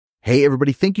Hey,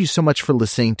 everybody. Thank you so much for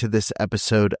listening to this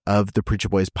episode of the Preacher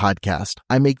Boys podcast.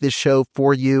 I make this show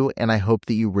for you, and I hope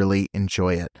that you really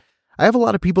enjoy it. I have a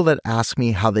lot of people that ask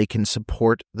me how they can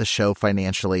support the show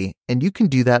financially, and you can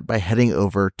do that by heading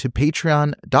over to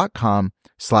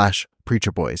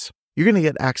patreon.com/preacherboys. You're going to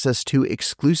get access to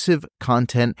exclusive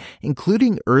content,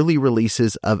 including early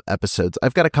releases of episodes.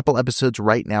 I've got a couple episodes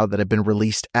right now that have been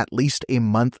released at least a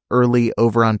month early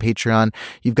over on Patreon.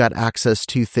 You've got access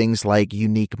to things like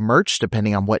unique merch,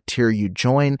 depending on what tier you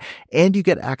join, and you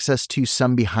get access to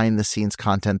some behind the scenes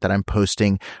content that I'm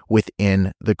posting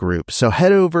within the group. So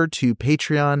head over to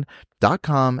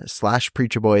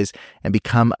patreon.com/preacherboys and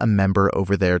become a member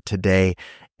over there today.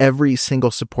 Every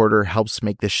single supporter helps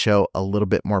make this show a little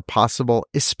bit more possible,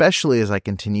 especially as I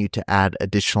continue to add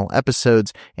additional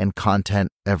episodes and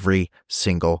content every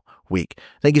single week.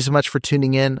 Thank you so much for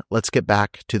tuning in. Let's get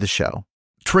back to the show.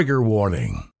 Trigger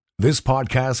warning. This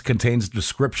podcast contains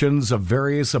descriptions of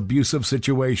various abusive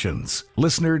situations.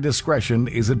 Listener discretion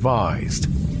is advised.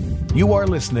 You are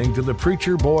listening to the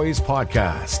Preacher Boys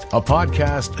podcast, a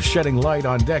podcast shedding light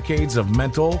on decades of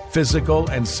mental, physical,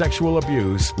 and sexual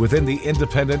abuse within the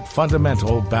independent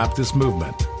fundamental Baptist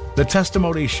movement. The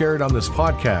testimonies shared on this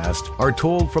podcast are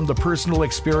told from the personal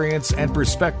experience and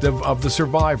perspective of the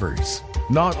survivors.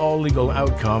 Not all legal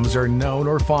outcomes are known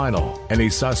or final. Any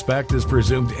suspect is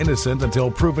presumed innocent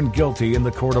until proven guilty in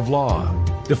the court of law.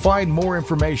 To find more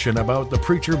information about the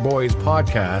Preacher Boys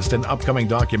podcast and upcoming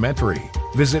documentary,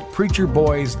 visit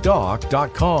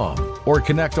preacherboysdoc.com or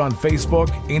connect on Facebook,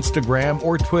 Instagram,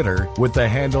 or Twitter with the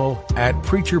handle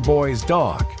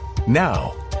 @preacherboysdoc.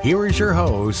 Now, here is your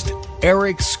host,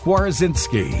 Eric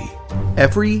Skwarczynski.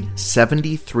 Every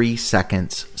 73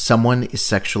 seconds, someone is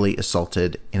sexually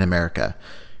assaulted in America.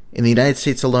 In the United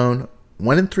States alone,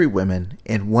 1 in 3 women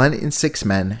and 1 in 6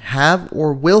 men have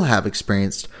or will have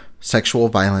experienced sexual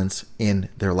violence in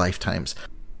their lifetimes.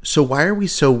 So why are we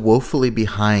so woefully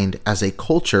behind as a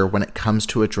culture when it comes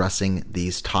to addressing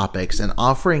these topics and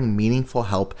offering meaningful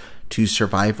help to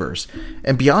survivors?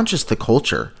 And beyond just the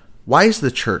culture, why is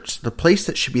the church, the place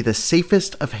that should be the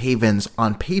safest of havens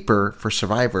on paper for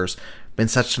survivors, been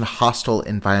such a hostile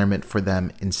environment for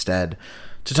them instead?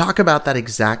 To talk about that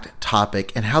exact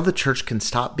topic and how the church can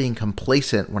stop being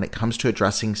complacent when it comes to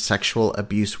addressing sexual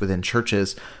abuse within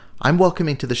churches, I'm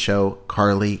welcoming to the show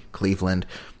Carly Cleveland.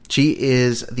 She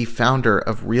is the founder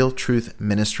of Real Truth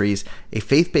Ministries, a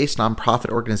faith-based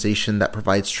nonprofit organization that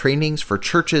provides trainings for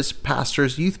churches,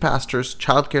 pastors, youth pastors,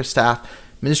 childcare staff,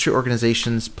 ministry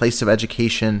organizations, place of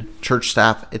education, church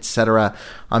staff, etc.,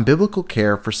 on biblical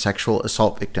care for sexual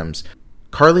assault victims.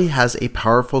 Carly has a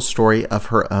powerful story of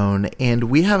her own, and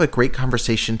we have a great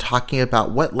conversation talking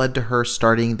about what led to her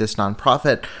starting this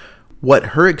nonprofit, what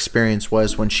her experience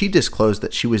was when she disclosed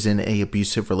that she was in an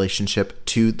abusive relationship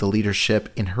to the leadership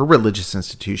in her religious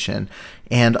institution,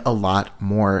 and a lot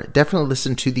more. Definitely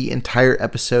listen to the entire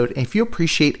episode, and if you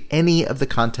appreciate any of the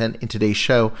content in today's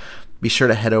show, be sure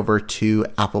to head over to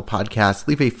Apple Podcasts,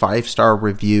 leave a 5-star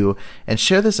review, and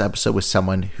share this episode with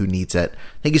someone who needs it.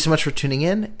 Thank you so much for tuning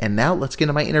in, and now let's get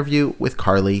into my interview with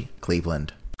Carly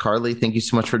Cleveland. Carly, thank you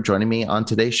so much for joining me on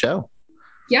today's show.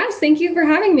 Yes, thank you for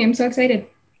having me. I'm so excited.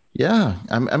 Yeah,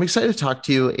 I'm excited to talk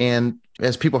to you. And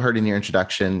as people heard in your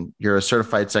introduction, you're a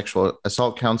certified sexual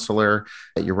assault counselor.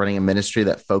 You're running a ministry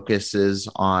that focuses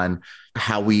on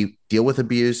how we deal with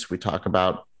abuse. We talk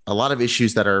about a lot of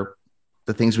issues that are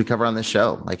the things we cover on this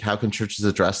show, like how can churches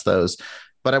address those?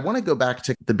 But I want to go back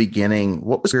to the beginning.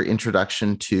 What was your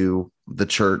introduction to the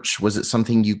church? Was it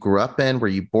something you grew up in? Were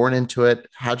you born into it?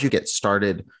 How'd you get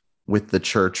started with the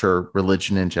church or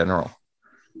religion in general?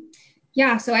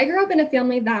 Yeah, so I grew up in a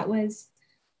family that was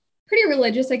pretty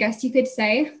religious, I guess you could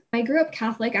say. I grew up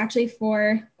Catholic actually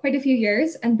for quite a few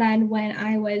years. And then when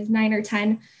I was 9 or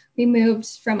 10, we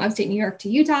moved from upstate New York to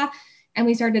Utah, and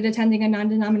we started attending a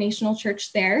non-denominational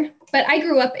church there. But I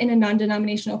grew up in a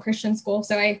non-denominational Christian school.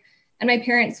 So my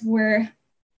parents were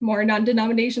more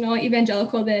non-denominational,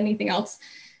 evangelical than anything else.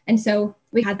 And so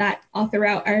we had that all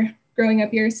throughout our growing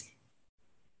up years.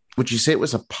 Would you say it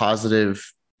was a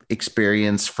positive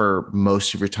experience for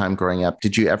most of your time growing up?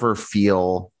 Did you ever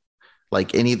feel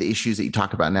like any of the issues that you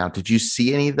talk about now, did you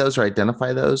see any of those or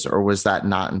identify those, or was that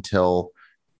not until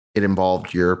it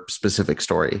involved your specific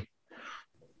story?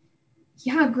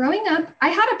 Yeah, growing up, I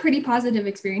had a pretty positive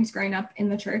experience growing up in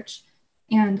the church.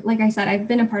 And like I said, I've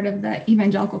been a part of the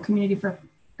evangelical community for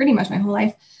pretty much my whole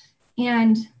life.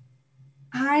 And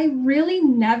I really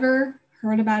never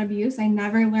heard about abuse. I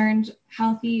never learned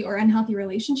healthy or unhealthy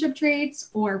relationship traits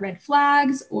or red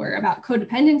flags or about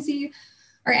codependency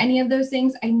or any of those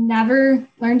things. I never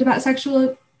learned about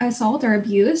sexual assault or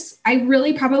abuse, I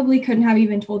really probably couldn't have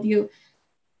even told you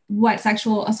what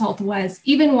sexual assault was,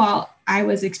 even while I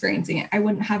was experiencing it. I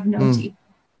wouldn't have known to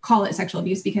call it sexual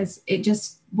abuse because it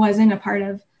just wasn't a part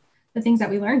of the things that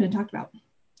we learned and talked about.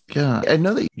 Yeah. I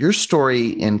know that your story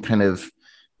in kind of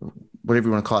whatever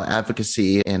you want to call it,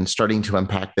 advocacy and starting to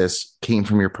unpack this came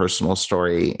from your personal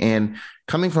story and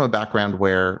coming from a background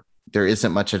where there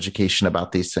isn't much education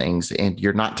about these things and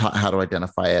you're not taught how to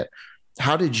identify it.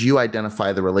 How did you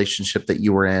identify the relationship that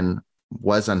you were in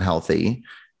was unhealthy?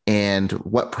 And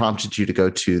what prompted you to go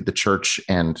to the church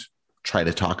and try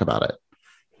to talk about it?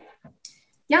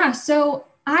 Yeah, so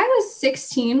I was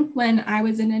 16 when I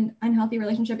was in an unhealthy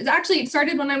relationship. It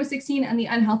started when I was 16, and the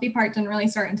unhealthy part didn't really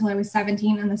start until I was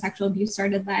 17, and the sexual abuse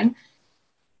started then.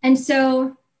 And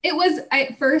so it was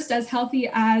at first as healthy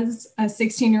as a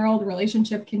 16-year-old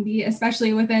relationship can be,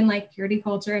 especially within like purity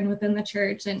culture and within the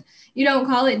church. And you don't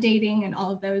call it dating and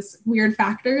all of those weird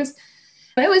factors.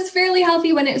 But it was fairly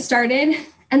healthy when it started.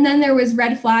 And then there was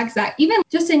red flags that even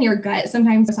just in your gut,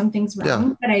 sometimes something's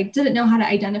wrong, but I didn't know how to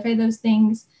identify those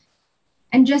things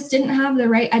and just didn't have the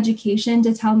right education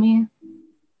to tell me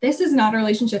this is not a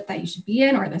relationship that you should be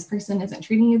in, or this person isn't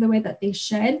treating you the way that they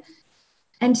should.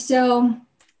 And so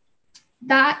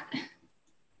that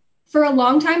for a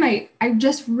long time, I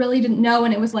just really didn't know.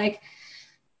 And it was like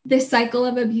this cycle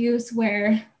of abuse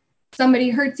where somebody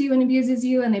hurts you and abuses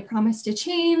you and they promise to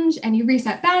change and you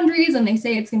reset boundaries and they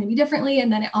say it's going to be differently. And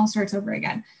then it all starts over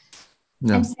again.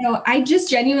 No. And so I just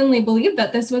genuinely believed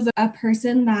that this was a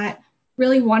person that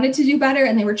really wanted to do better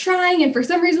and they were trying. And for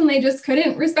some reason, they just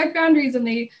couldn't respect boundaries and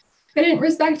they couldn't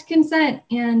respect consent.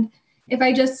 And if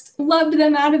I just loved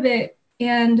them out of it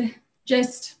and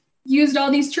just used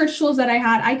all these church tools that I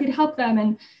had, I could help them,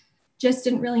 and just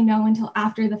didn't really know until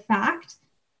after the fact.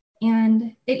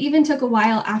 And it even took a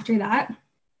while after that,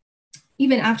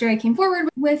 even after I came forward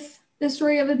with the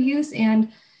story of abuse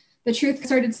and the truth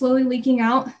started slowly leaking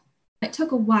out. It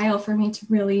took a while for me to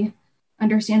really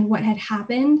understand what had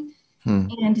happened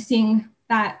and seeing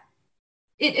that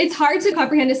it's hard to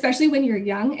comprehend, especially when you're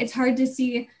young. It's hard to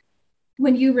see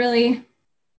when you really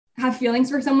have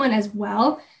feelings for someone as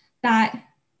well, that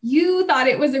you thought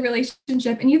it was a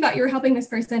relationship and you thought you were helping this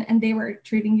person and they were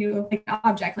treating you like an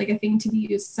object, like a thing to be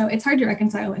used. So it's hard to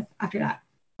reconcile with after that.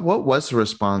 What was the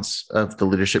response of the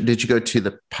leadership? Did you go to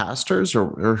the pastors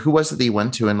or who was it that you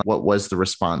went to, and what was the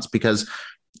response? Because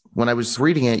when I was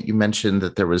reading it, you mentioned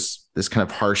that there was this kind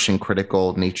of harsh and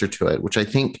critical nature to it, which I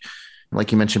think,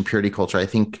 like you mentioned, purity culture, I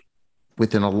think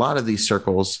within a lot of these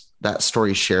circles, that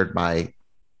story is shared by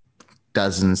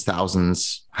dozens,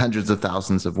 thousands, hundreds of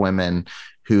thousands of women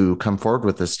who come forward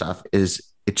with this stuff. It's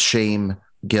shame,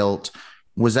 guilt.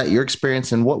 Was that your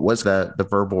experience? And what was the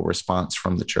verbal response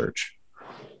from the church?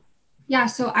 Yeah,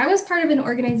 so I was part of an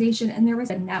organization and there was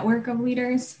a network of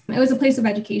leaders. It was a place of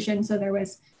education. So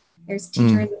there's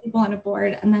teachers and people on a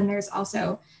board, and then there's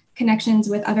also connections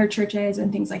with other churches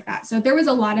and things like that. So there was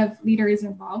a lot of leaders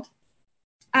involved.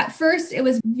 At first, it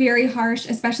was very harsh,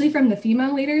 especially from the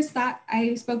female leaders that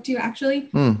I spoke to, actually.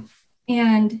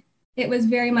 And it was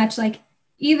very much like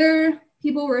either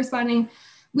people were responding,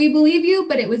 we believe you,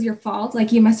 but it was your fault.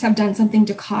 Like you must have done something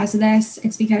to cause this.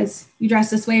 It's because you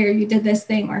dressed this way or you did this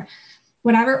thing or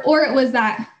whatever. Or it was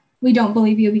that we don't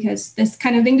believe you because this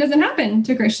kind of thing doesn't happen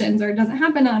to Christians or doesn't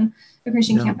happen on a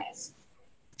Christian campus.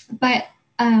 But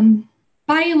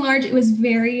by and large, it was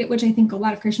which I think a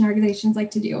lot of Christian organizations like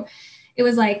to do. It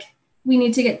was like, we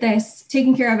need to get this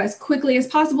taken care of as quickly as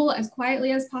possible, as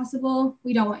quietly as possible.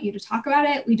 We don't want you to talk about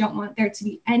it. We don't want there to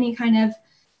be any kind of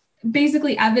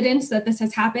basically evidence that this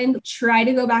has happened. Try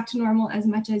to go back to normal as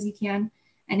much as you can.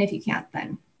 And if you can't,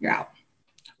 then you're out.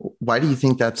 Why do you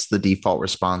think that's the default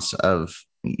response of,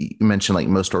 you mentioned like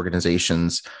most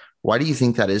organizations, why do you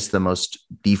think that is the most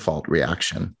default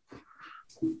reaction?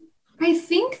 I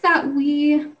think that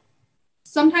we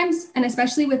sometimes, and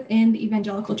especially within the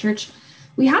evangelical church,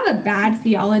 we have a bad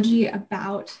theology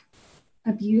about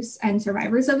abuse and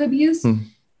survivors of abuse.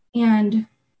 And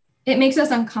it makes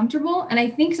us uncomfortable. And I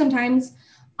think sometimes,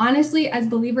 honestly, as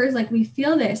believers, like we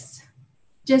feel this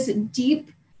just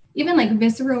deep, even like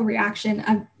visceral reaction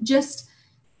of just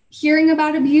hearing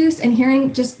about abuse and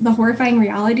hearing just the horrifying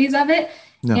realities of it.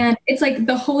 No. And it's like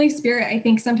the Holy Spirit, I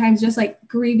think, sometimes just like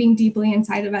grieving deeply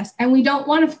inside of us. And we don't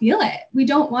want to feel it. We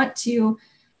don't want to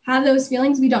have those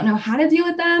feelings. We don't know how to deal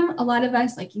with them. A lot of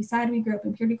us, like you said, we grew up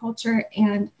in purity culture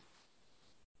and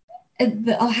it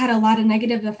had a lot of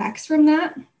negative effects from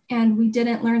that. And we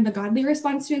didn't learn the godly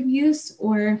response to abuse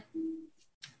or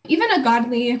even a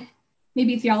godly,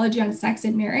 maybe theology on sex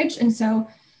and marriage. And so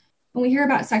when we hear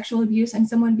about sexual abuse and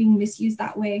someone being misused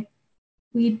that way,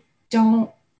 we don't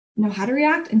know how to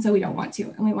react. And so we don't want to.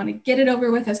 And we want to get it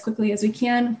over with as quickly as we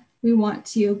can. We want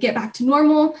to get back to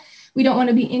normal. We don't want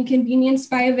to be inconvenienced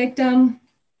by a victim.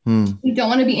 We don't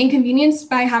want to be inconvenienced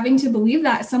by having to believe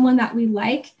that someone that we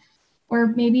like or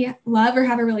maybe love or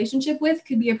have a relationship with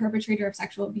could be a perpetrator of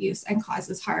sexual abuse and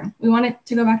causes harm. We want it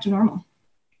to go back to normal.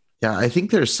 Yeah, I think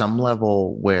there's some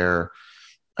level where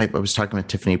I was talking with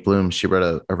Tiffany Bloom. She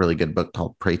wrote a really good book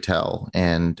called Pray Tell.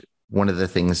 And one of the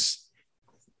things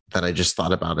that I just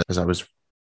thought about as I was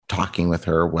talking with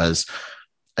her was,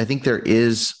 I think there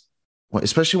is,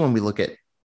 especially when we look at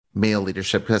male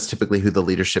leadership, that's typically who the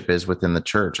leadership is within the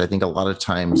church. I think a lot of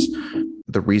times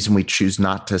the reason we choose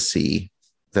not to see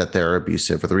that they're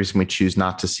abusive, or the reason we choose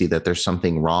not to see that there's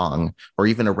something wrong or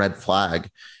even a red flag,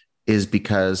 is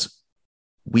because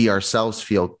we ourselves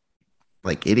feel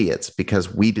like idiots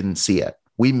because we didn't see it.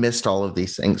 We missed all of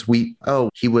these things.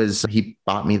 He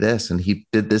bought me this and he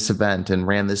did this event and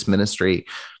ran this ministry.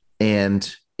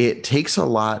 And it takes a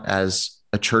lot as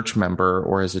a church member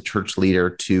or as a church leader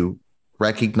to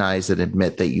recognize and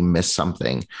admit that you missed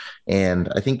something. And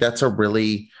I think that's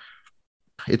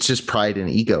it's just pride and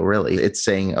ego, really. It's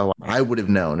saying, oh, I would have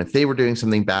known if they were doing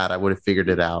something bad, I would have figured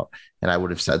it out and I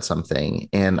would have said something.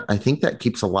 And I think that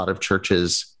keeps a lot of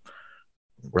churches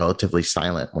relatively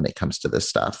silent when it comes to this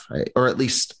stuff, right? Or at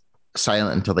least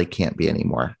silent until they can't be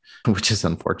anymore, which is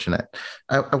unfortunate.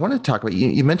 I want to talk about,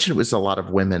 you mentioned it was a lot of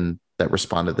women that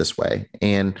responded this way.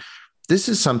 And this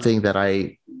is something that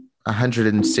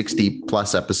 160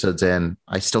 plus episodes in,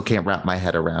 I still can't wrap my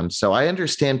head around. So I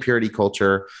understand purity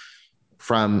culture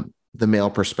from the male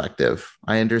perspective.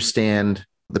 I understand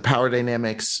the power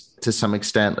dynamics to some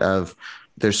extent of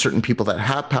there's certain people that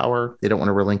have power. They don't want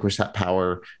to relinquish that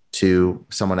power to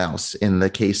someone else. In the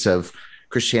case of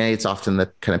Christianity, it's often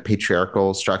the kind of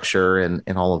patriarchal structure and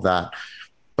all of that.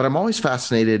 But I'm always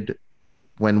fascinated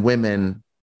when women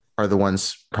are the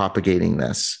ones propagating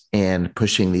this and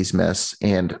pushing these myths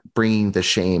and bringing the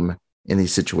shame in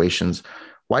these situations.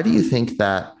 Why do you think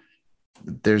that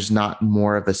there's not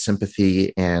more of a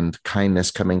sympathy and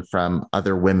kindness coming from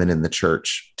other women in the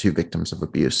church to victims of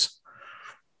abuse?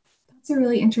 That's a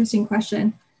really interesting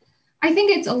question. I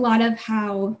think it's a lot of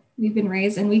how we've been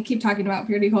raised, and we keep talking about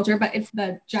purity culture, but it's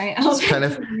the giant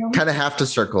elephant. Kind of have to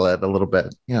circle it a little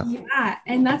bit. Yeah. Yeah.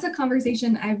 And that's a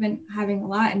conversation I've been having a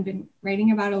lot and been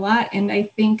writing about a lot. And I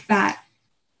think that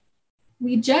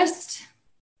we just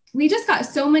got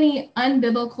so many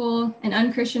unbiblical and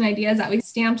unchristian ideas that we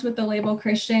stamped with the label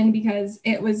Christian because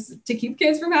it was to keep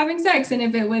kids from having sex. And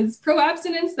if it was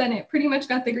pro-abstinence, then it pretty much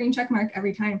got the green check mark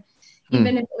every time,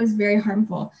 even if it was very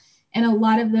harmful. And a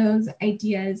lot of those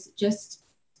ideas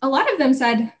a lot of them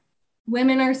said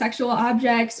women are sexual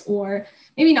objects, or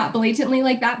maybe not blatantly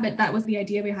like that, but that was the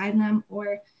idea behind them.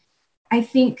 Or I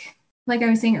think, like I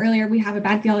was saying earlier, we have a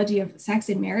bad theology of sex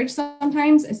and marriage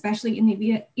sometimes, especially in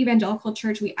the evangelical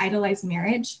church. We idolize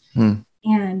marriage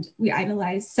and we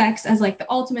idolize sex as like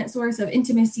the ultimate source of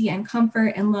intimacy and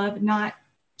comfort and love, not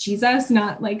Jesus,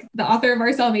 not like the author of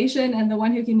our salvation and the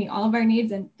one who can meet all of our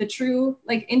needs. And the true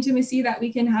like intimacy that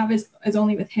we can have is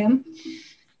only with him.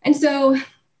 And so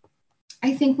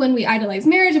I think when we idolize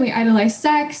marriage and we idolize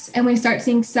sex and we start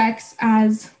seeing sex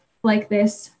as like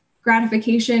this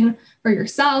gratification for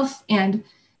yourself, and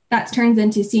that turns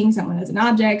into seeing someone as an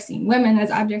object, seeing women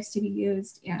as objects to be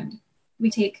used, and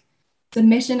we take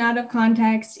submission out of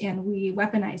context and we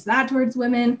weaponize that towards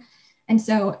women. And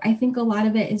so I think a lot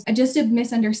of it is just a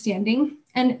misunderstanding.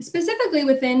 And specifically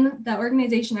within the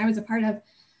organization I was a part of,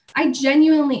 I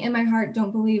genuinely in my heart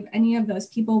don't believe any of those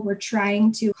people were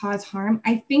trying to cause harm.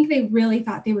 I think they really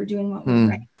thought they were doing what was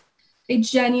right. They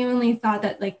genuinely thought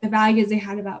that like the values they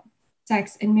had about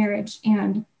sex and marriage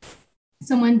and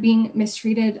someone being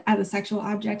mistreated as a sexual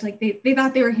object, like they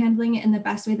thought they were handling it in the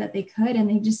best way that they could. And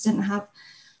they just didn't have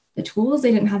the tools.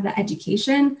 They didn't have the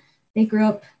education. They grew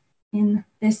up in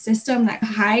this system that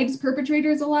hides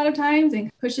perpetrators a lot of times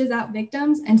and pushes out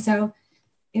victims. And so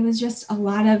it was just a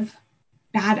lot of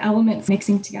bad elements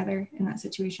mixing together in that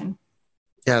situation.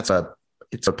 Yeah,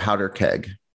 it's a powder keg.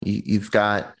 You've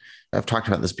got, I've talked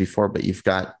about this before, but you've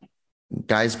got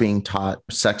guys being taught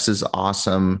sex is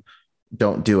awesome.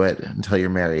 Don't do it until you're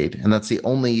married. And that's the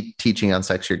only teaching on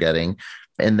sex you're getting.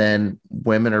 And then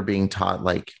women are being taught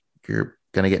like you're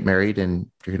going to get married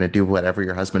and you're going to do whatever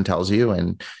your husband tells you.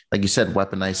 And like you said,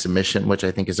 weaponized submission, which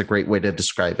I think is a great way to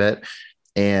describe it.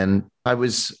 And I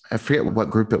forget what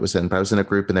group it was in, but I was in a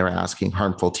group and they were asking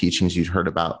harmful teachings you'd heard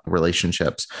about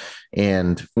relationships.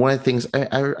 And one of the things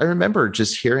I remember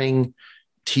just hearing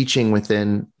teaching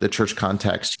within the church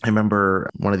context. I remember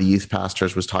one of the youth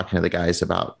pastors was talking to the guys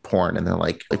about porn, and they're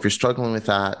like, if you're struggling with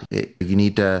that, you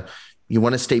need to you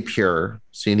want to stay pure,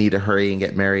 so you need to hurry and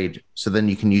get married so then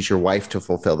you can use your wife to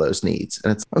fulfill those needs.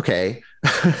 And it's okay.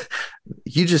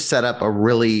 You just set up a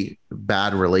really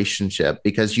bad relationship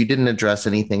because you didn't address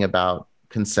anything about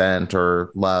consent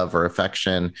or love or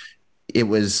affection. It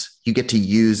was, you get to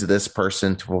use this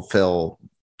person to fulfill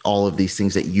all of these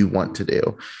things that you want to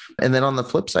do. And then on the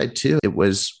flip side too, it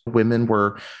was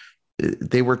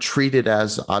they were treated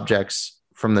as objects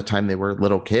from the time they were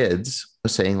little kids,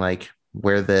 saying like,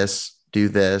 wear this, do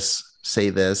this, say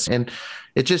this. And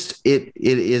it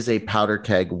is a powder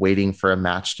keg waiting for a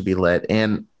match to be lit.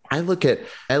 And I look at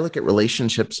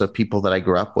relationships of people that I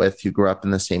grew up with who grew up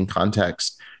in the same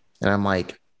context. And I'm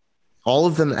like, all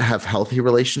of them that have healthy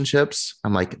relationships,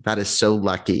 I'm like, that is so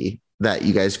lucky that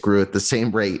you guys grew at the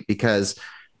same rate, because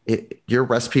you're a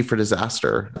recipe for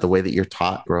disaster, the way that you're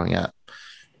taught growing up.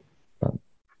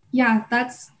 Yeah,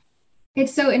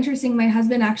 it's so interesting. My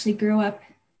husband actually grew up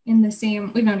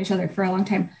we've known each other for a long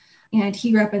time, and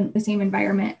he grew up in the same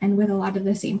environment and with a lot of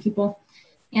the same people.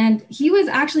 And he was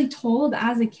actually told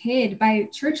as a kid by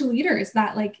church leaders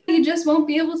that like, you just won't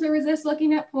be able to resist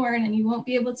looking at porn, and you won't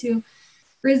be able to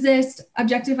resist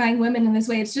objectifying women in this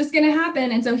way. It's just going to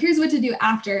happen. And so here's what to do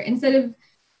after, instead of,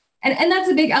 and that's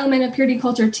a big element of purity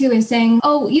culture too, is saying,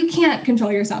 oh, you can't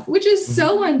control yourself, which is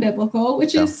so unbiblical,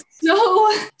 which is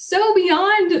so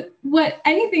beyond what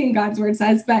anything in God's word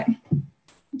says. But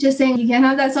just saying you can't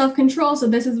have that self-control, so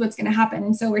this is what's going to happen.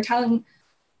 And so we're telling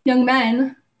young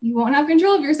men, you won't have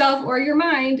control of yourself or your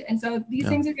mind. And so these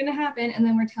things are going to happen. And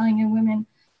then we're telling young women,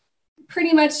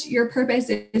 pretty much your purpose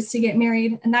is to get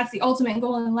married. And that's the ultimate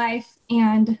goal in life.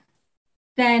 And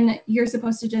then you're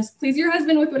supposed to just please your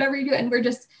husband with whatever you do. And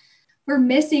we're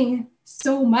missing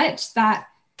so much that,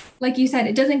 like you said,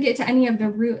 it doesn't get to any of the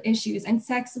root issues. And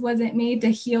sex wasn't made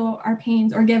to heal our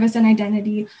pains or give us an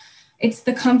identity. It's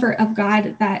the comfort of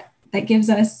God that gives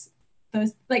us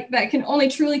those, like, that can only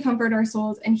truly comfort our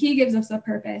souls. And he gives us a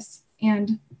purpose.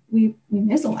 And we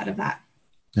miss a lot of that.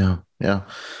 Yeah. Yeah.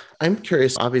 I'm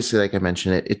curious. Obviously, like I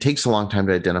mentioned, it takes a long time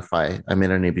to identify I'm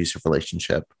in an abusive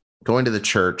relationship. Going to the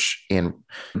church, and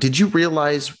did you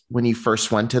realize when you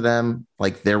first went to them,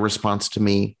 like their response to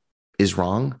me is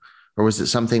wrong? Or was it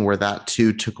something where that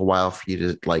too took a while for you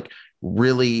to like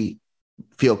really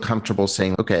feel comfortable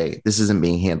saying, okay, this isn't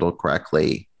being handled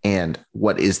correctly, and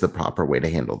what is the proper way to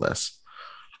handle this?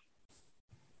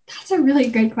 That's a really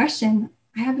good question.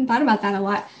 I haven't thought about that a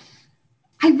lot.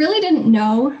 I really didn't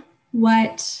know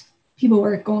what people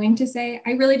were going to say.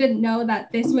 I really didn't know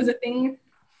that this was a thing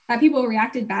that people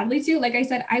reacted badly to. Like I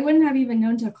said, I wouldn't have even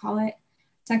known to call it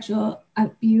sexual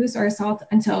abuse or assault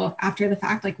until after the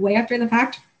fact, like way after the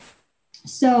fact.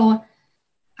 So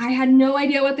I had no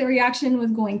idea what the reaction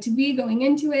was going to be going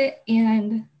into it.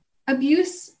 And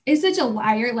abuse is such a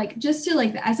liar, like just to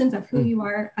like the essence of who you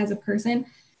are as a person.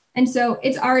 And so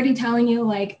it's already telling you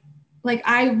like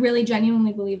I really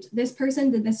genuinely believed this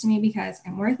person did this to me because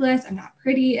I'm worthless. I'm not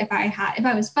pretty. If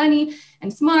I was funny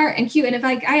and smart and cute, and if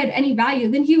I had any value,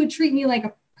 then he would treat me like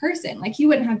a person. Like he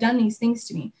wouldn't have done these things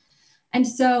to me. And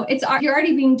so you're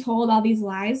already being told all these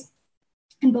lies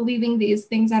and believing these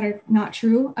things that are not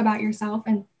true about yourself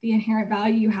and the inherent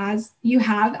value you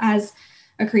have as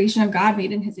a creation of God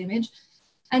made in his image.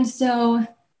 And so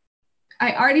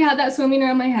I already had that swimming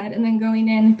around my head, and then going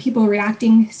in, people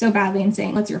reacting so badly and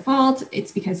saying, "What's your fault?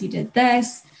 It's because you did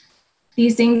this."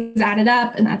 These things added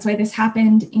up, and that's why this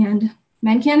happened. And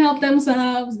men can't help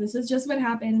themselves. This is just what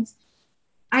happens.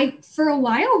 I, for a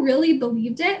while, really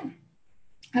believed it.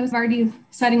 I was already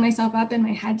setting myself up in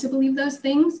my head to believe those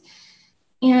things.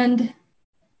 And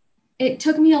it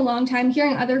took me a long time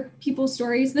hearing other people's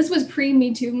stories. This was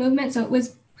pre-Me Too movement, so it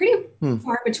was pretty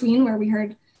far between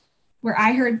where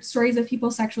I heard stories of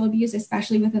people's sexual abuse,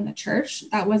 especially within the church.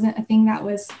 That wasn't a thing that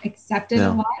was accepted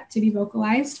a lot to be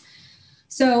vocalized.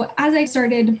 So as I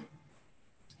started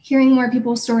hearing more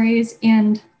people's stories,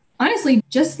 and honestly,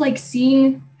 just like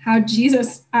seeing how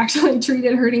Jesus actually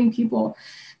treated hurting people,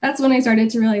 that's when I started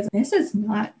to realize this is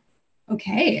not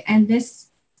okay. And this,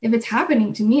 if it's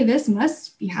happening to me, this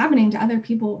must be happening to other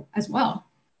people as well.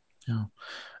 Yeah.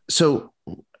 So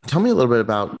tell me a little bit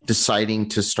about deciding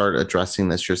to start addressing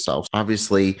this yourself.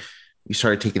 Obviously, you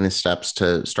started taking the steps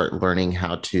to start learning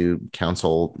how to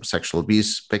counsel sexual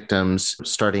abuse victims,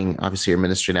 starting obviously your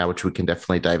ministry now, which we can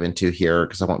definitely dive into here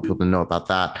because I want people to know about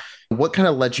that. What kind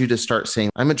of led you to start saying,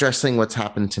 I'm addressing what's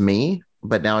happened to me,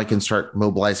 but now I can start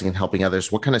mobilizing and helping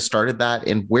others? What kind of started that,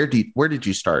 and where did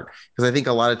you start? Because I think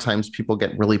a lot of times people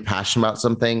get really passionate about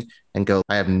something and go,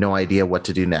 I have no idea what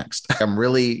to do next. I'm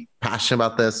really passionate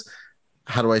about this.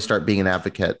 How do I start being an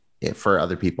advocate for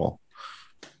other people?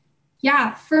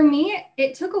 Yeah, for me,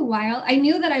 it took a while. I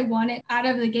knew that I wanted out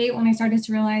of the gate when I started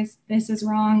to realize this is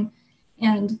wrong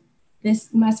and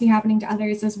this must be happening to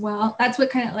others as well. That's what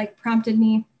kind of like prompted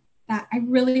me that I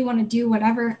really want to do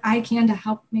whatever I can to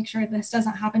help make sure this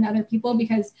doesn't happen to other people,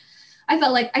 because I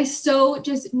felt like I so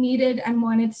just needed and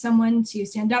wanted someone to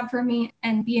stand up for me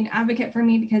and be an advocate for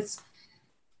me, because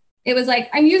it was like,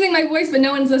 I'm using my voice, but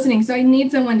no one's listening. So I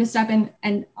need someone to step in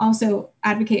and also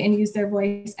advocate and use their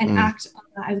voice and act on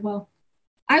that as well.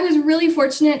 I was really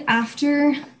fortunate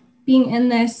after being in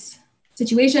this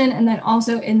situation and then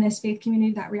also in this faith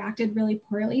community that reacted really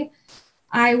poorly.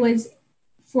 I was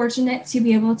fortunate to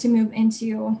be able to move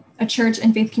into a church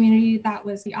and faith community that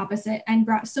was the opposite and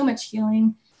brought so much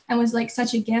healing and was like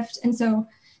such a gift. And so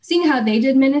seeing how they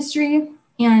did ministry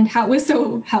and how it was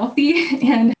so healthy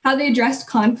and how they addressed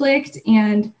conflict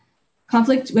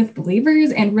with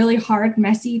believers and really hard,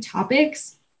 messy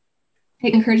topics,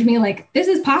 it encouraged me like, this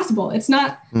is possible. It's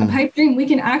not a pipe dream. We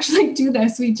can actually do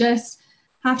this. We just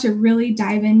have to really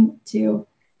dive into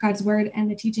God's word and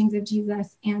the teachings of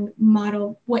Jesus and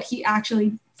model what he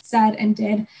actually said and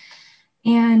did.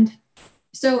 And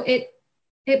so it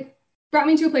brought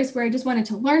me to a place where I just wanted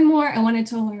to learn more. I wanted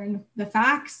to learn the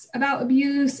facts about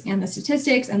abuse and the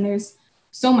statistics, and there's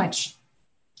so much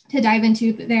to dive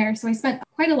into there. So I spent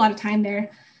quite a lot of time there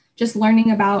just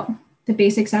learning about the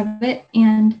basics of it.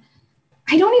 And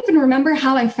I don't even remember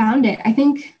how I found it. I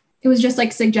think it was just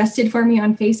like suggested for me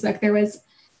on Facebook. There was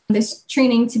this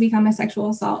training to become a sexual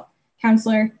assault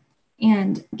counselor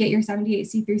and get your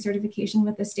 78C3 certification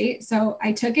with the state. So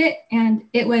I took it, and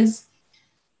it was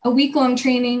a week-long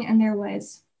training, and there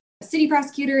was city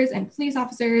prosecutors and police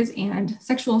officers and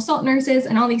sexual assault nurses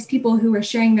and all these people who were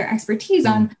sharing their expertise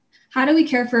on how do we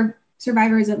care for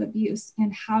survivors of abuse,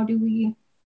 and how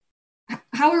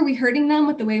are we hurting them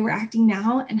with the way we're acting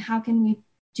now, and how can we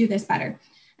do this better?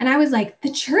 And I was like,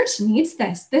 the church needs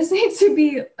this. This needs to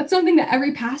be something that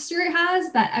every pastor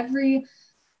has, that every,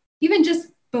 even just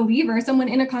believer, someone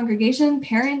in a congregation,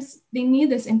 parents, they need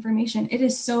this information. It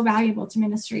is so valuable to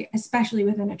ministry, especially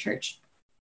within a church.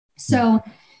 So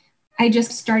I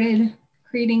just started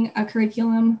creating a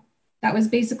curriculum that was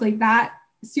basically that,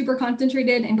 super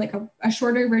concentrated and like a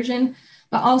shorter version,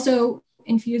 but also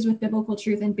infused with biblical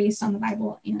truth and based on the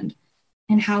Bible and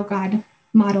how God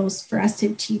models for us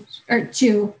to teach or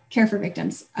to care for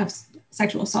victims of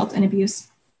sexual assault and abuse.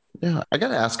 Yeah, I got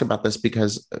to ask about this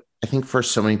because I think for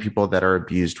so many people that are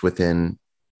abused within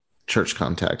church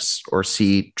contexts or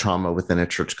see trauma within a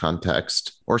church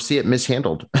context or see it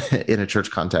mishandled in a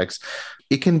church context,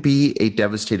 it can be a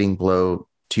devastating blow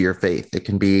to your faith. It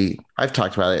can be, I've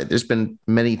talked about it. There's been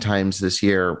many times this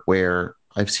year where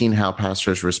I've seen how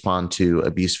pastors respond to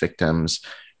abuse victims,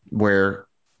 where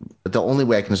the only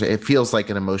way I can say it feels like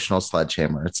an emotional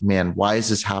sledgehammer. It's, man, why is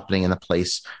this happening in the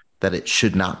place that it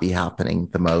should not be happening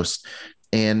the most?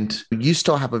 And you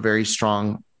still have a very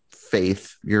strong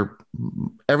faith.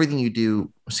 Everything you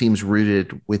do seems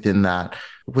rooted within that.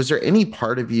 Was there any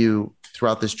part of you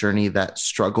throughout this journey that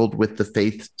struggled with the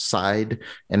faith side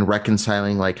and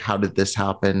reconciling, like, how did this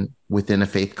happen within a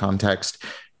faith context?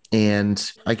 And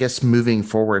I guess moving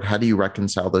forward, how do you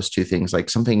reconcile those two things? Like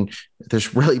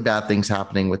there's really bad things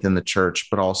happening within the church,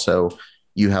 but also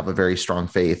you have a very strong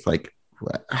faith. Like,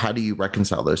 how do you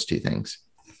reconcile those two things?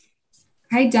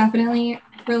 I definitely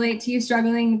relate to you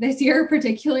struggling this year,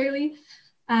 particularly.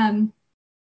 And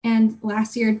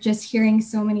last year, just hearing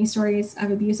so many stories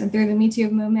of abuse and through the Me Too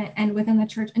movement and within the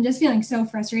church, and just feeling so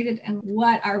frustrated. And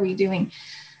what are we doing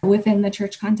within the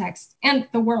church context and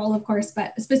the world, of course,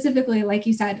 but specifically, like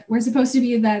you said, we're supposed to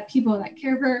be the people that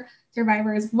care for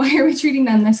survivors. Why are we treating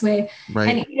them this way? Right.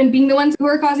 And even being the ones who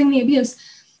are causing the abuse.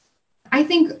 I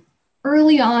think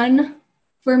early on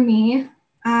for me,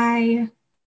 I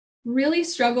really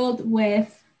struggled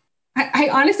with, I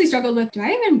honestly struggled with, do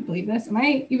I even believe this? Am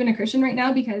I even a Christian right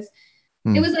now? Because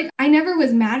it was like, I never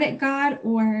was mad at God,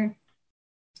 or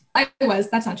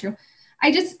that's not true. I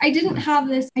didn't have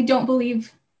this, I don't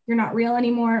believe you're not real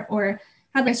anymore, or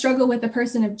had I struggle with the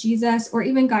person of Jesus or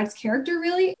even God's character,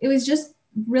 really. It was just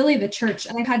really the church.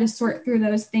 And I had to sort through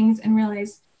those things and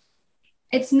realize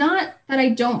it's not that I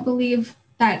don't believe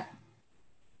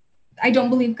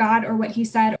God or what he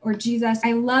said or Jesus.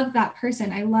 I love that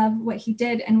person. I love what he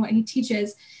did and what he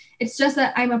teaches. It's just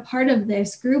that I'm a part of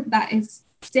this group that is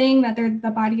saying that they're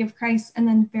the body of Christ, and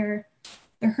then they're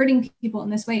hurting people in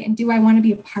this way. And do I want to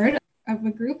be a part of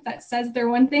a group that says they're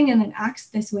one thing and then acts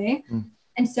this way?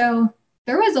 And so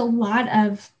there was a lot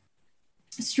of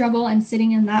struggle and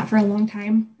sitting in that for a long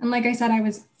time. And like I said, I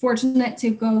was fortunate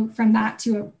to go from that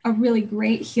to a really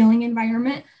great healing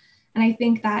environment. And I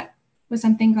think that was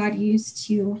something God used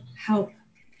to help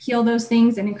heal those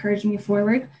things and encourage me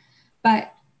forward.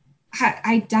 But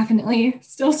I definitely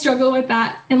still struggle with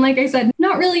that. And like I said,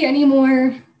 not really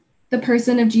anymore the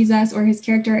person of Jesus or his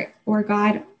character or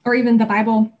God or even the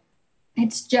Bible.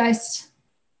 It's just,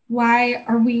 why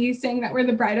are we saying that we're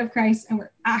the bride of Christ and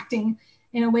we're acting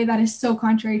in a way that is so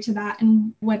contrary to that?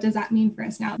 And what does that mean for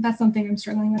us now? That's something I'm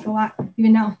struggling with a lot,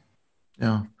 even now.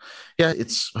 Yeah. Yeah.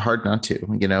 It's hard not to,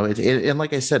 and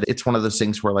like I said, it's one of those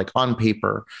things where, like, on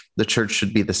paper, the church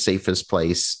should be the safest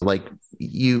place.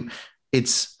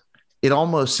 It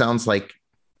almost sounds like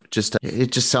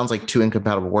it just sounds like two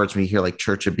incompatible words when you hear like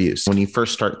church abuse. When you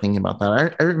first start thinking about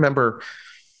that, I remember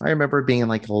being in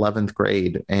like 11th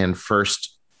grade and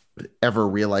first ever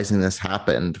realizing this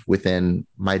happened within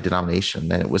my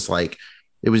denomination. And it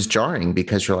was jarring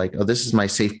because you're like, oh, this is my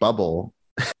safe bubble.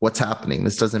 What's happening?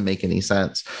 This doesn't make any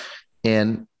sense.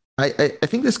 And I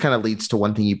think this kind of leads to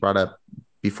one thing you brought up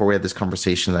before we had this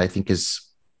conversation that I think is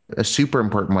a super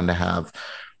important one to have.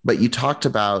 But you talked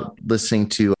about listening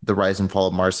to The Rise and Fall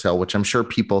of Mars Hill, which I'm sure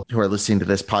people who are listening to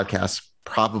this podcast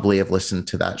probably have listened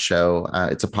to that show.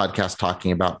 It's a podcast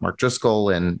talking about Mark Driscoll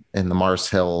and the Mars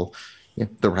Hill,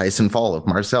 the rise and fall of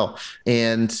Mars Hill.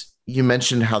 And you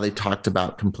mentioned how they talked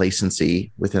about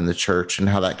complacency within the church and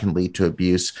how that can lead to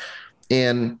abuse.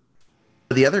 And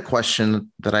the other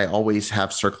question that I always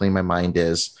have circling my mind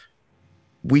is,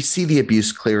 we see the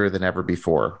abuse clearer than ever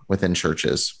before within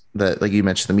churches. Like you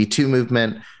mentioned, the Me Too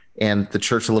movement, and the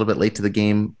church a little bit late to the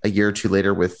game a year or two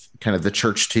later with kind of the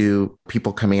Church Too,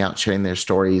 people coming out, sharing their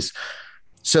stories.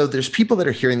 So there's people that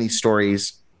are hearing these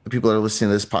stories, the people that are listening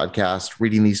to this podcast,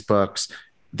 reading these books,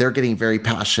 they're getting very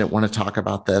passionate, want to talk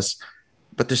about this,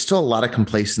 but there's still a lot of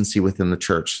complacency within the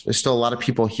church. There's still a lot of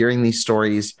people hearing these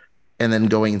stories and then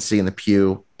going and sitting in the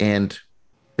pew and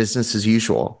business as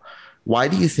usual. Why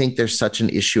do you think there's such an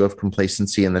issue of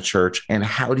complacency in the church? And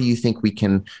how do you think we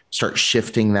can start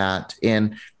shifting that?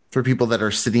 And for people that are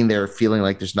sitting there feeling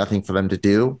like there's nothing for them to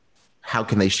do, how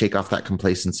can they shake off that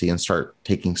complacency and start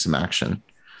taking some action?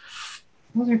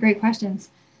 Those are great questions.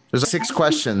 There's 6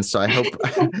 questions, so I hope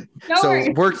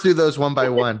worries. Work through those one by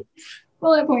one.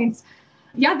 Bullet points.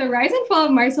 Yeah, the rise and fall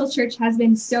of Mars Hill Church has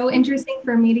been so interesting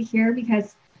for me to hear,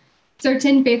 because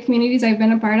certain faith communities I've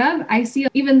been a part of, I see,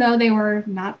 even though they were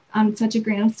not on such a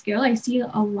grand scale, I see a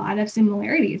lot of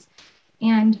similarities.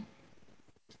 And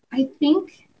I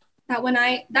think that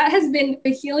that has been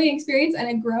a healing experience and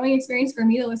a growing experience for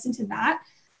me to listen to that,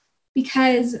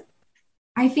 because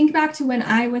I think back to when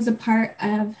I was a part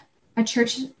of a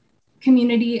church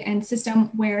community and system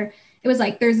where it was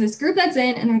like, there's this group that's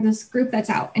in and there's this group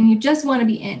that's out, and you just want to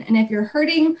be in. And if you're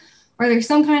hurting, or there's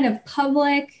some kind of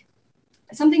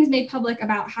something's made public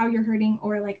about how you're hurting,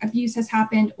 or like abuse has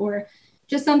happened, or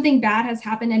just something bad has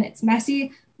happened and it's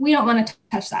messy, we don't want to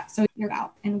touch that. So you're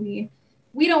out, and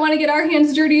we don't want to get our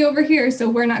hands dirty over here. So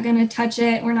we're not going to touch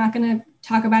it. We're not going to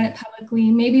talk about it publicly.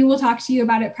 Maybe we'll talk to you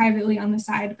about it privately on the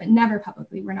side, but never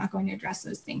publicly. We're not going to address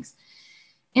those things.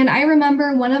 And I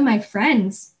remember one of my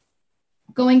friends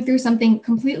going through something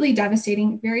completely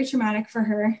devastating, very traumatic for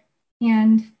her.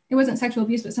 And it wasn't sexual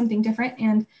abuse, but something different.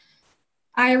 And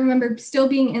I remember still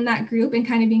being in that group and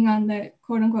kind of being on the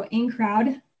quote unquote in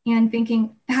crowd and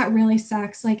thinking, that really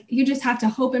sucks. Like, you just have to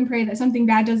hope and pray that something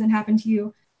bad doesn't happen to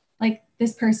you, like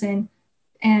this person.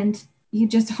 And you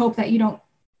just hope that you don't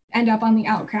end up on the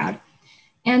out crowd.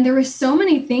 And there were so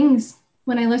many things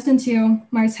when I listened to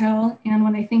Mars Hill, and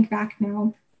when I think back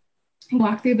now and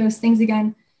walk through those things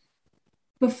again,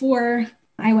 before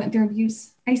I went through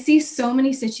abuse, I see so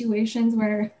many situations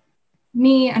where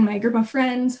me and my group of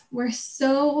friends were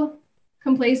so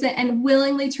complacent and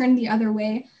willingly turned the other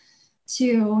way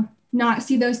to not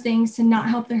see those things, to not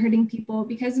help the hurting people,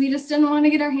 because we just didn't want to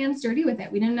get our hands dirty with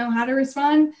it. We didn't know how to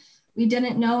respond. We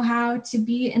didn't know how to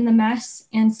be in the mess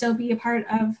and still be a part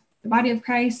of the body of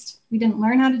Christ. We didn't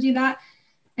learn how to do that.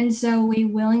 And so we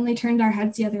willingly turned our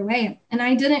heads the other way. And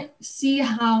I didn't see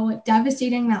how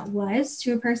devastating that was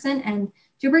to a person and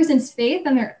to a person's faith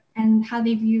and how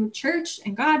they view church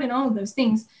and God and all of those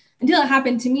things, until it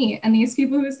happened to me. And these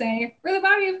people who say, we're the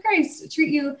body of Christ,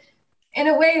 treat you in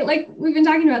a way like we've been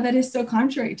talking about that is so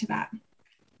contrary to that.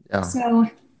 Yeah. So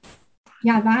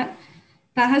yeah, that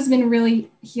has been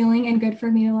really healing and good for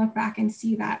me to look back and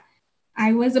see that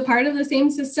I was a part of the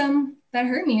same system that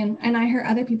hurt me, and I hurt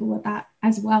other people with that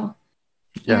as well.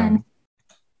 Yeah.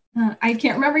 And I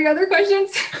can't remember your other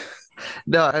questions.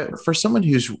 No, for someone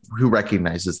who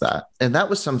recognizes that, and that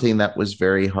was something that was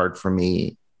very hard for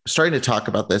me, starting to talk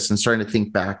about this and starting to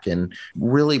think back and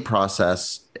really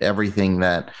process everything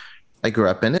that I grew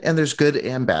up in it, and there's good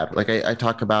and bad. Like I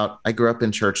talk about, I grew up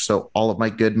in church, so all of my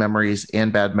good memories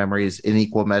and bad memories in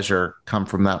equal measure come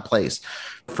from that place.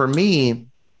 For me,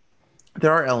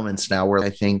 there are elements now where I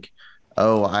think,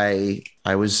 oh, I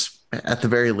was, at the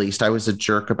very least, I was a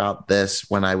jerk about this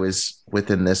when I was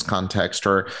within this context,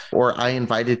 or I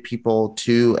invited people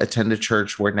to attend a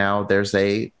church where now there's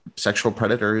a sexual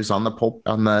predator who's on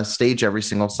the stage every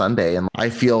single Sunday, and I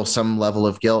feel some level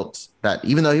of guilt that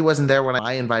even though he wasn't there when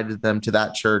I invited them to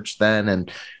that church then,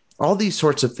 and all these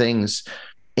sorts of things.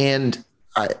 And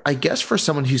I guess for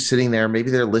someone who's sitting there,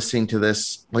 maybe they're listening to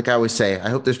this, like I always say, I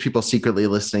hope there's people secretly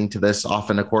listening to this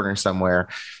off in a corner somewhere.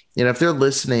 If they're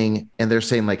listening and they're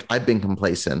saying like, I've been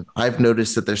complacent, I've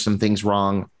noticed that there's some things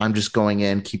wrong, I'm just going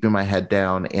in, keeping my head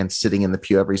down and sitting in the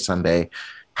pew every Sunday.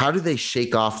 How do they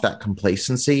shake off that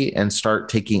complacency and start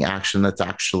taking action that's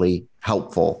actually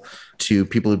helpful to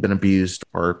people who've been abused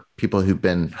or people who've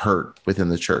been hurt within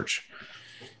the church?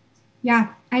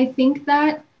 Yeah, I think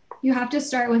that you have to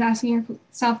start with asking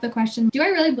yourself the question, do I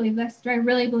really believe this? Do I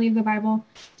really believe the Bible?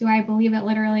 Do I believe it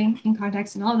literally in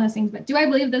context and all of those things? But do I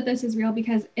believe that this is real?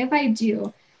 Because if I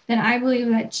do, then I believe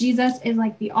that Jesus is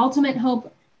like the ultimate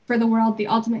hope for the world, the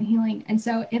ultimate healing. And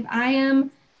so if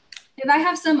I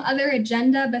have some other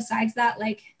agenda besides that,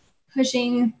 like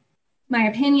pushing my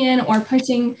opinion or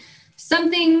pushing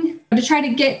something to try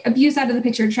to get abuse out of the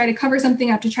picture, to try to cover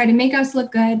something up, to try to make us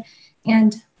look good,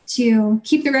 and to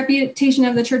keep the reputation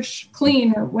of the church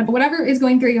clean, or whatever is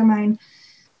going through your mind,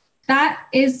 that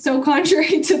is so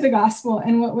contrary to the gospel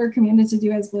and what we're commanded to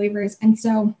do as believers. And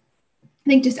so I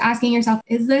think just asking yourself,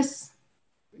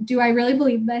 do I really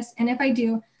believe this? And if I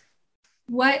do,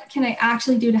 what can I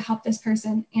actually do to help this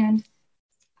person? And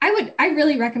I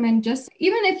really recommend, just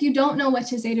even if you don't know what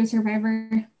to say to a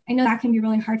survivor, I know that can be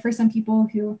really hard for some people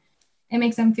who it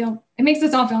makes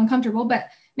us all feel uncomfortable, but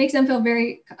makes them feel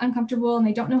very uncomfortable and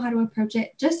they don't know how to approach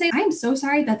it. Just say, I'm so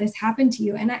sorry that this happened to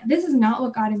you. And this is not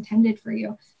what God intended for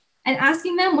you. And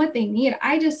asking them what they need.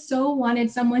 I just so wanted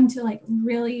someone to like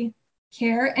really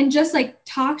care and just like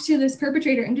talk to this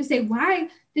perpetrator and just say, why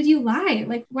did you lie?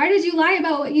 Like, why did you lie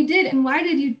about what you did? And why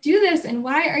did you do this? And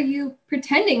why are you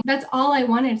pretending? That's all I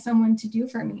wanted someone to do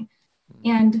for me.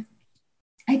 And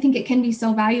I think it can be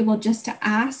so valuable just to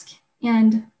ask.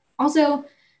 And also,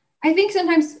 I think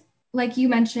sometimes, like you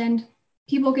mentioned,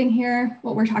 people can hear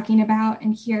what we're talking about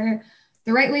and hear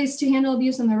the right ways to handle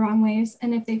abuse and the wrong ways.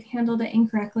 And if they've handled it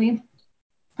incorrectly,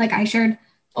 like I shared,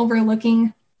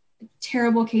 overlooking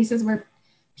terrible cases where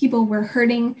people were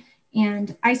hurting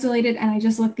and isolated, and I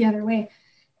just looked the other way.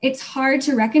 It's hard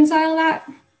to reconcile that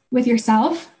with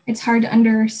yourself. It's hard to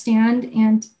understand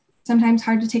and sometimes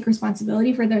hard to take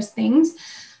responsibility for those things.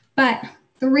 But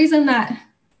the reason that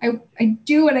I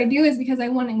do what I do is because I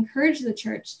want to encourage the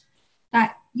church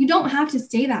that you don't have to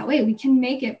stay that way. We can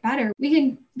make it better.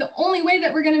 The only way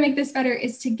that we're going to make this better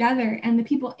is together. And the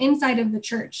people inside of the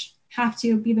church have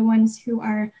to be the ones who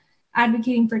are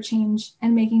advocating for change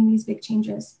and making these big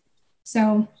changes.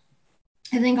 So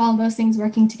I think all of those things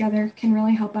working together can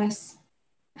really help us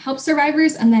help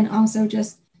survivors. And then also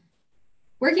just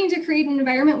working to create an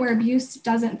environment where abuse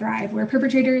doesn't thrive, where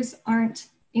perpetrators aren't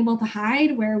able to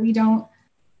hide, where we don't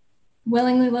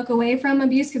willingly look away from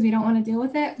abuse because we don't want to deal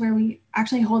with it, where we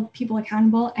actually hold people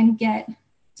accountable and get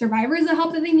survivors the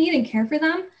help that they need and care for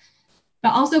them,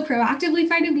 but also proactively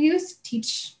fight abuse,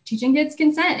 teaching kids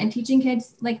consent and teaching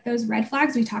kids like those red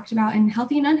flags we talked about in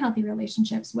healthy and unhealthy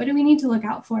relationships. What do we need to look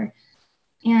out for?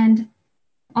 And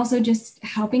also just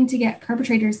helping to get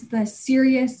perpetrators the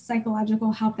serious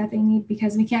psychological help that they need,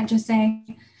 because we can't just say,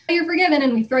 oh, you're forgiven,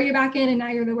 and we throw you back in and now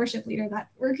you're the worship leader. That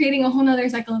we're creating a whole nother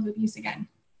cycle of abuse again.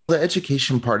 The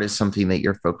education part is something that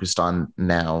you're focused on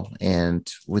now,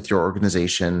 and with your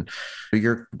organization,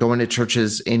 you're going to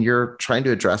churches and you're trying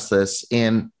to address this.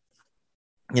 And,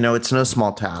 it's no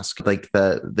small task. Like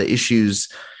the issues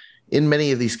in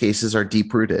many of these cases are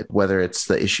deep rooted, whether it's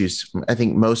the issues, I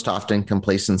think most often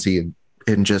complacency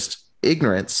and just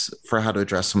ignorance for how to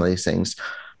address some of these things.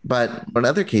 But in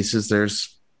other cases,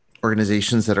 there's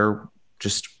organizations that are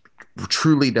just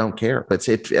truly don't care. But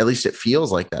at least it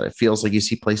feels like that. It feels like you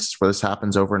see places where this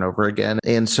happens over and over again.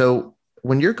 And so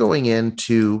when you're going in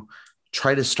to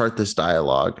try to start this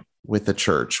dialogue with the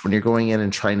church, when you're going in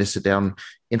and trying to sit down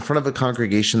in front of a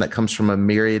congregation that comes from a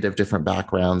myriad of different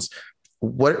backgrounds,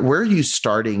 where are you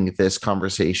starting this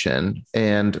conversation?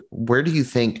 And where do you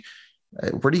think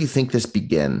this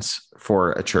begins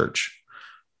for a church?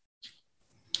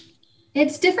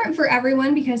 It's different for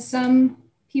everyone, because some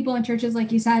people in churches,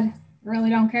 like you said, really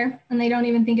don't care, and they don't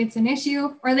even think it's an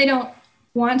issue, or they don't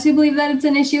want to believe that it's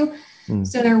an issue.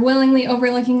 So they're willingly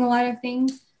overlooking a lot of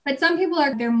things. But some people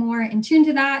they're more in tune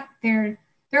to that. There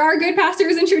are good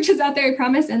pastors and churches out there, I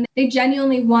promise, and they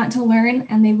genuinely want to learn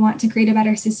and they want to create a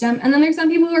better system. And then there's some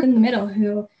people who are in the middle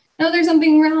who know there's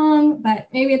something wrong, but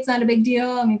maybe it's not a big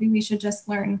deal. Maybe we should just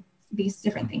learn these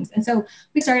different things. And so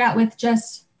we start out with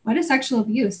just what is sexual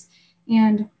abuse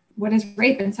and what is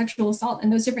rape and sexual assault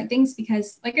and those different things,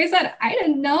 because like I said, I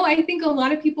didn't know. I think a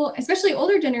lot of people, especially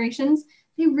older generations,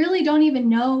 they really don't even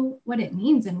know what it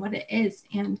means and what it is.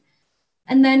 And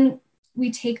then we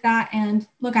take that and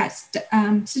look at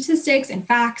statistics and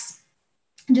facts,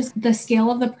 just the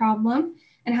scale of the problem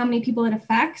and how many people it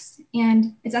affects.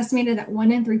 And it's estimated that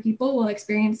 1 in 3 people will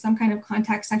experience some kind of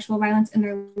contact sexual violence in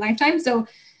their lifetime. So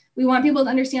we want people to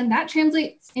understand that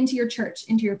translates into your church,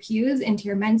 into your pews, into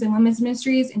your men's and women's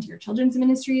ministries, into your children's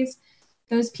ministries.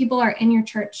 Those people are in your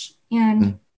church.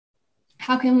 And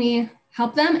how can we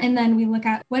help them? And then we look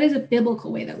at what is a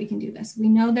biblical way that we can do this. We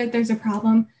know that there's a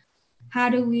problem. How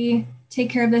do we take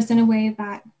care of this in a way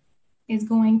that is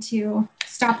going to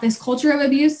stop this culture of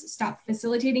abuse, stop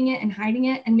facilitating it and hiding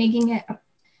it and making it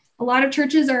a lot of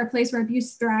churches are a place where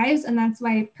abuse thrives. And that's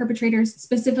why perpetrators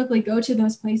specifically go to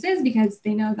those places, because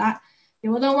they know that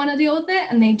people don't want to deal with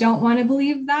it and they don't want to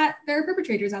believe that there are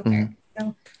perpetrators out there.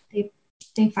 So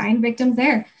they find victims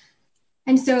there.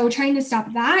 And so trying to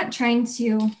stop that, trying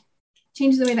to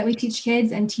change the way that we teach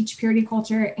kids and teach purity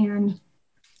culture and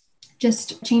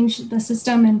just change the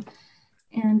system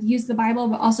and use the Bible,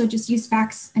 but also just use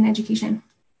facts and education.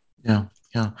 Yeah.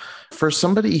 For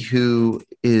somebody who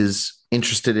is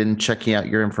interested in checking out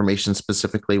your information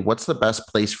specifically, what's the best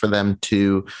place for them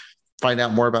to find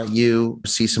out more about you,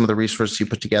 see some of the resources you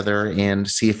put together, and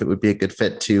see if it would be a good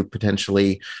fit to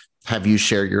potentially have you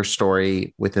share your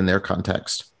story within their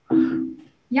context?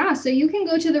 Yeah, so you can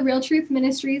go to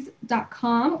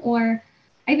therealtruthministries.com, or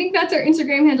I think that's our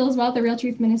Instagram handle as well, The Real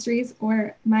Truth Ministries,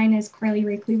 or mine is Carly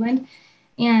Ray Cleveland.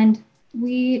 And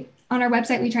on our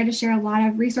website, we try to share a lot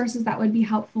of resources that would be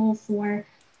helpful for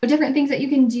different things that you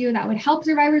can do that would help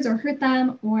survivors or hurt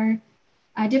them, or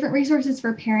different resources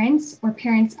for parents or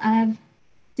parents of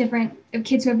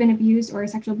kids who have been abused or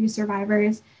sexual abuse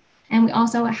survivors. And we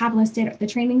also have listed the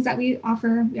trainings that we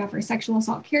offer. We offer sexual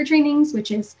assault care trainings,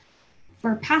 which is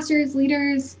for pastors,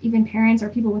 leaders, even parents or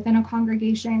people within a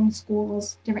congregation,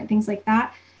 schools, different things like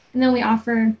that. And then we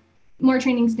offer more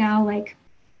trainings now, like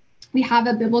we have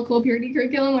a biblical purity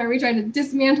curriculum where we try to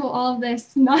dismantle all of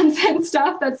this nonsense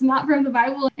stuff that's not from the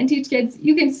Bible and teach kids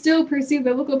you can still pursue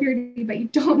biblical purity, but you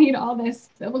don't need all this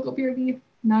biblical purity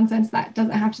nonsense that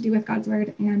doesn't have to do with God's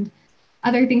word, and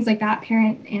other things like that,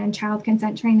 parent and child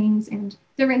consent trainings and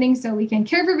different things so we can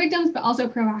care for victims, but also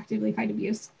proactively fight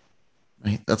abuse.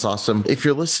 Right. That's awesome. If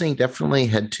you're listening, definitely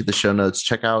head to the show notes,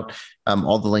 check out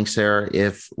all the links there.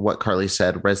 If what Carly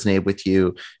said resonated with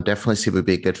you, definitely see it would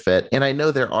be a good fit. And I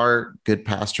know there are good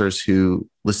pastors who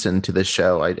listen to this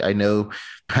show. I know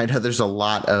there's a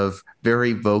lot of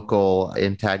very vocal,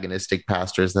 antagonistic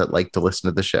pastors that like to listen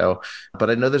to the show,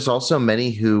 but I know there's also many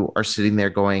who are sitting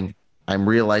there going, I'm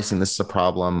realizing this is a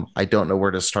problem. I don't know where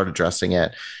to start addressing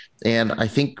it. And I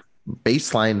think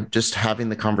baseline, just having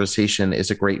the conversation is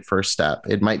a great first step.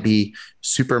 It might be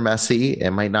super messy.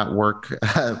 It might not work.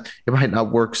 It might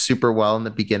not work super well in the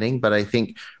beginning, but I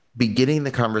think beginning the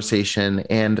conversation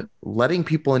and letting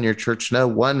people in your church know,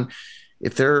 one,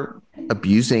 if they're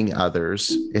abusing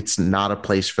others, it's not a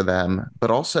place for them, but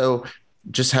also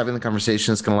just having the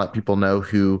conversation is going to let people know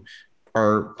who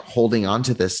are holding on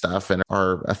to this stuff and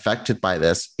are affected by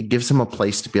this. It gives them a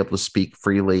place to be able to speak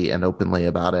freely and openly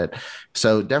about it.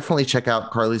 So definitely check out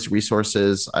Carly's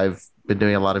resources. I've been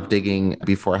doing a lot of digging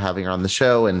before having her on the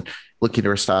show and looking at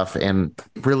her stuff, and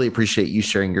really appreciate you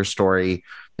sharing your story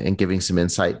and giving some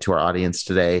insight to our audience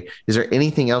today. Is there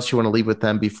anything else you want to leave with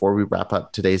them before we wrap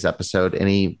up today's episode?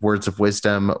 Any words of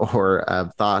wisdom or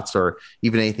thoughts, or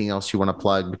even anything else you want to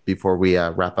plug before we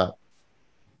wrap up?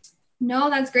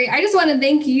 No, that's great. I just want to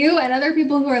thank you and other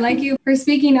people who are like you for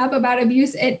speaking up about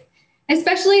abuse.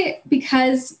 Especially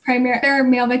because there are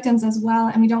male victims as well,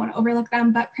 and we don't want to overlook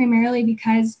them, but primarily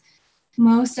because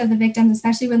most of the victims,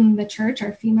 especially within the church,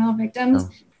 are female victims. Oh.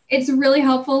 It's really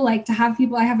helpful, to have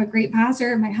people. I have a great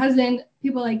pastor, my husband,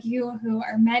 people like you who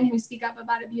are men who speak up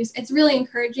about abuse. It's really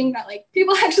encouraging that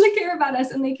people actually care about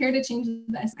us and they care to change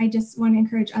this. I just want to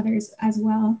encourage others as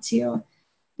well to,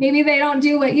 maybe they don't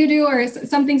do what you do or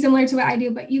something similar to what I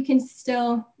do, but you can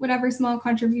still, whatever small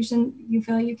contribution you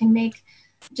feel you can make,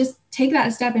 just take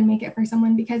that step and make it for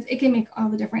someone, because it can make all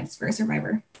the difference for a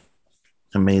survivor.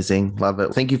 Amazing. Love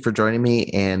it. Thank you for joining me.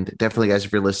 And definitely, guys,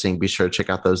 if you're listening, be sure to check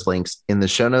out those links in the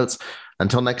show notes.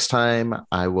 Until next time,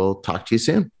 I will talk to you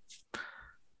soon.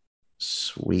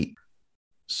 Sweet.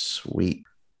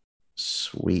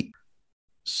 Sweet.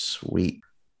 Sweet.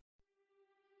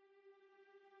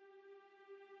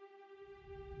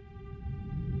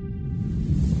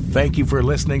 Thank you for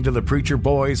listening to the Preacher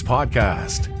Boys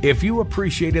podcast. If you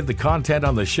appreciated the content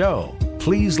on the show,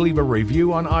 please leave a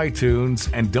review on iTunes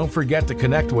and don't forget to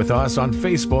connect with us on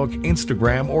Facebook,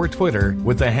 Instagram, or Twitter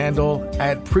with the handle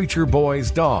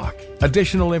 @PreacherBoysDoc.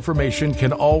 Additional information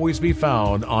can always be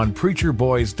found on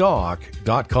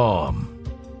PreacherBoysDoc.com.